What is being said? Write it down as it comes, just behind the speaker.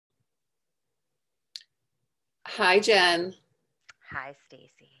Hi, Jen. Hi,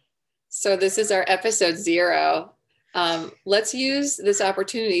 Stacy. So this is our episode 0. Let's use this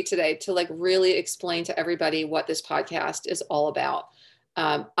opportunity today to really explain to everybody what this podcast is all about.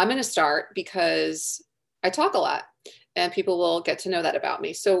 I'm going to start because I talk a lot and people will get to know that about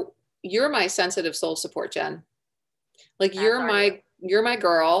me. So you're my sensitive soul support, Jen. Like As you're are you. my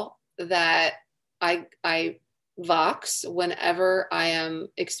girl that I vox whenever I am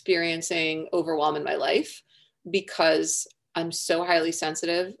experiencing overwhelm in my life because I'm so highly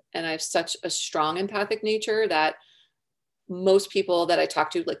sensitive and I have such a strong empathic nature that most people that I talk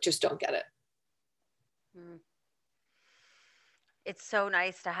to just don't get it. Mm. It's so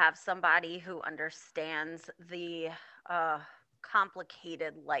nice to have somebody who understands the uh,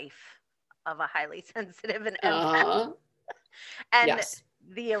 complicated life of a highly sensitive and empath Uh, and yes.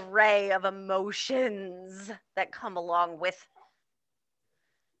 the array of emotions that come along with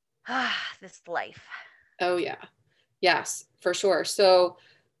this life. Oh yeah. Yes, for sure. So,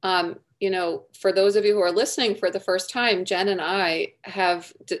 for those of you who are listening for the first time, Jen and I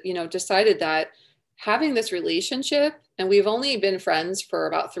have, decided that having this relationship, and we've only been friends for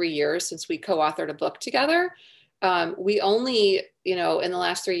about 3 years since we co-authored a book together. We only, in the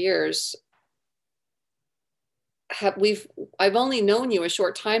last 3 years, I've only known you a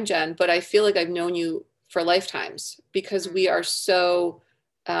short time, Jen, but I feel like I've known you for lifetimes because we Mm. are so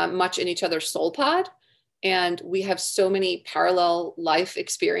much in each other's soul pod. And we have so many parallel life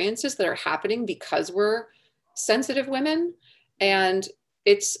experiences that are happening because we're sensitive women. And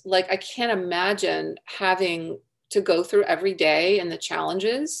it's like, I can't imagine having to go through every day and the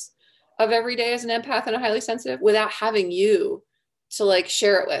challenges of every day as an empath and a highly sensitive without having you to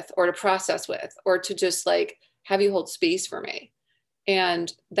share it with or to process with or to just have you hold space for me.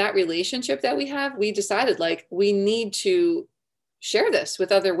 And that relationship that we have, we decided we need to share this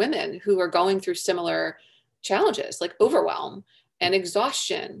with other women who are going through similar challenges like overwhelm and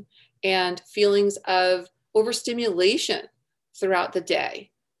exhaustion and feelings of overstimulation throughout the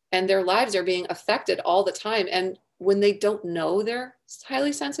day. And their lives are being affected all the time. And when they don't know they're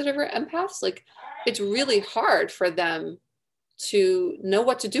highly sensitive or empaths, it's really hard for them to know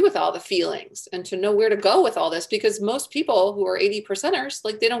what to do with all the feelings and to know where to go with all this because most people who are 80 percenters,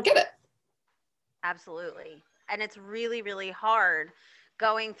 they don't get it. Absolutely. And it's really, really hard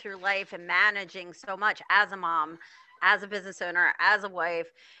going through life and managing so much as a mom, as a business owner, as a wife,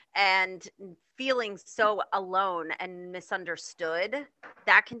 and feeling so alone and misunderstood.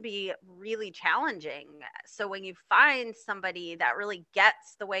 That can be really challenging. So when you find somebody that really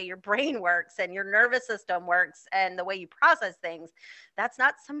gets the way your brain works and your nervous system works and the way you process things, that's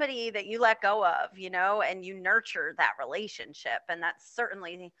not somebody that you let go of, and you nurture that relationship. And that's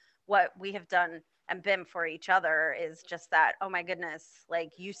certainly what we have done and been for each other is just that, oh my goodness,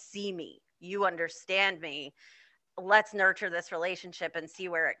 you see me, you understand me. Let's nurture this relationship and see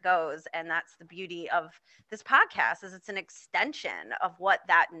where it goes. And that's the beauty of this podcast is it's an extension of what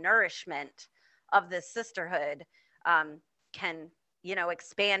that nourishment of this sisterhood can,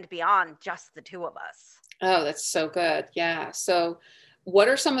 expand beyond just the two of us. Oh, that's so good. Yeah. So, what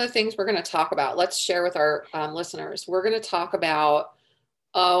are some of the things we're going to talk about? Let's share with our listeners. We're going to talk about,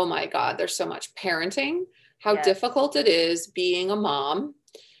 oh my God, there's so much parenting, how Yes. difficult it is being a mom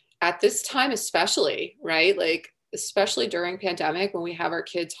at this time, especially, right? Especially during pandemic when we have our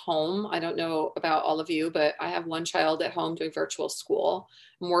kids home. I don't know about all of you, but I have one child at home doing virtual school.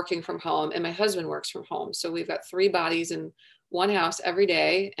 I'm working from home and my husband works from home. So we've got 3 bodies in one house every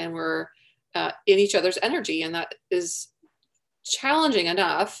day and we're in each other's energy. And that is challenging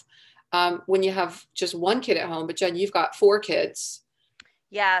enough when you have just one kid at home. But Jen, you've got 4 kids.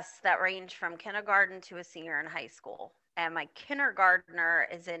 Yes, that range from kindergarten to a senior in high school. And my kindergartner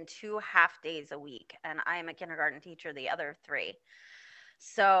is in 2 half days a week, and I am a kindergarten teacher the other 3.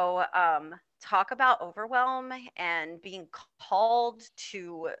 So, talk about overwhelm and being called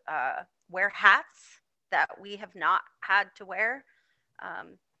to wear hats that we have not had to wear.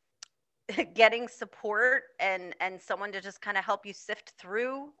 Um, Getting support and someone to just kind of help you sift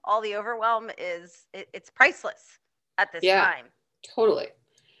through all the overwhelm it's priceless at this Yeah, time. totally.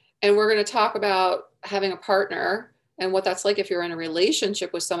 And we're going to talk about having a partner and what that's like if you're in a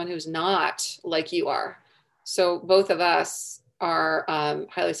relationship with someone who's not like you are. So both of us are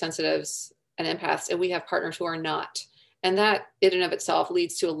highly sensitives and empaths, and we have partners who are not. And that in and of itself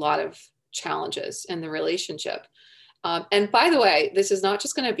leads to a lot of challenges in the relationship. And by the way, this is not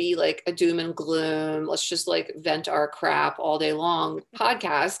just going to be like a doom and gloom, let's just vent our crap all day long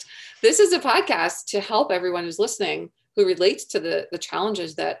podcast. This is a podcast to help everyone who's listening who relates to the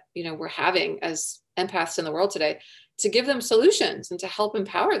challenges that we're having as empaths in the world today, to give them solutions and to help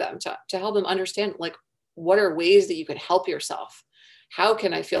empower them, to help them understand what are ways that you can help yourself? How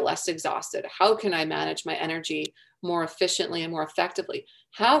can I feel less exhausted? How can I manage my energy more efficiently and more effectively?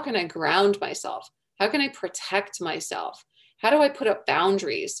 How can I ground myself? How can I protect myself? How do I put up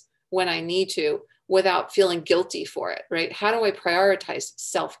boundaries when I need to without feeling guilty for it, right? How do I prioritize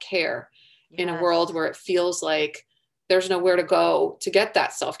self-care in a world where it feels like there's nowhere to go to get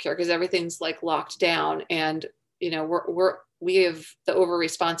that self-care because everything's like locked down, and we have the over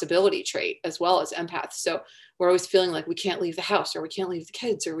responsibility trait as well as empaths. So we're always feeling like we can't leave the house, or we can't leave the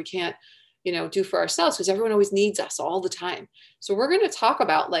kids, or we can't, do for ourselves because everyone always needs us all the time. So we're going to talk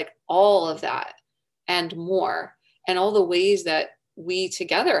about like all of that and more, and all the ways that we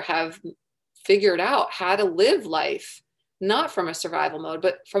together have figured out how to live life, not from a survival mode,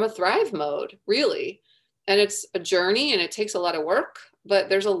 but from a thrive mode, really. And it's a journey and it takes a lot of work, but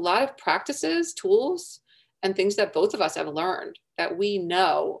there's a lot of practices, tools, and things that both of us have learned that we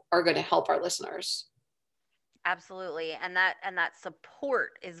know are going to help our listeners. Absolutely. And that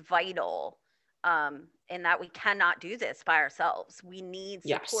support is vital, in that we cannot do this by ourselves. We need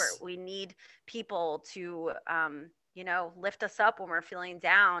support. Yes. We need people to, lift us up when we're feeling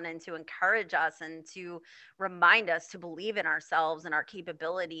down, and to encourage us, and to remind us to believe in ourselves and our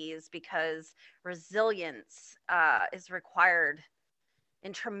capabilities, because resilience is required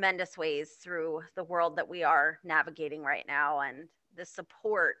in tremendous ways through the world that we are navigating right now. And the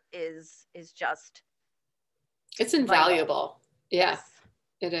support is just, it's invaluable. Yeah, yes.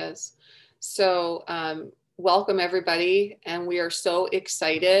 It is. So welcome everybody. And we are so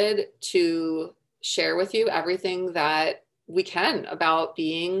excited to share with you everything that we can about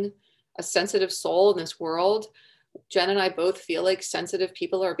being a sensitive soul in this world. Jen and I both feel like sensitive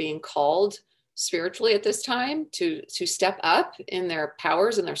people are being called spiritually at this time to step up in their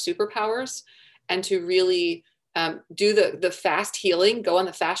powers and their superpowers, and to really do the fast healing, go on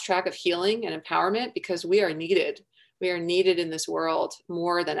the fast track of healing and empowerment, because we are needed. We are needed in this world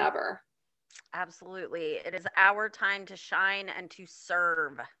more than ever. Absolutely. It is our time to shine and to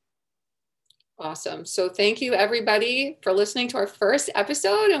serve. Awesome. So thank you everybody for listening to our first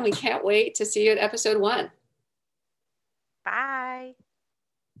episode, and we can't wait to see you at episode 1. Bye.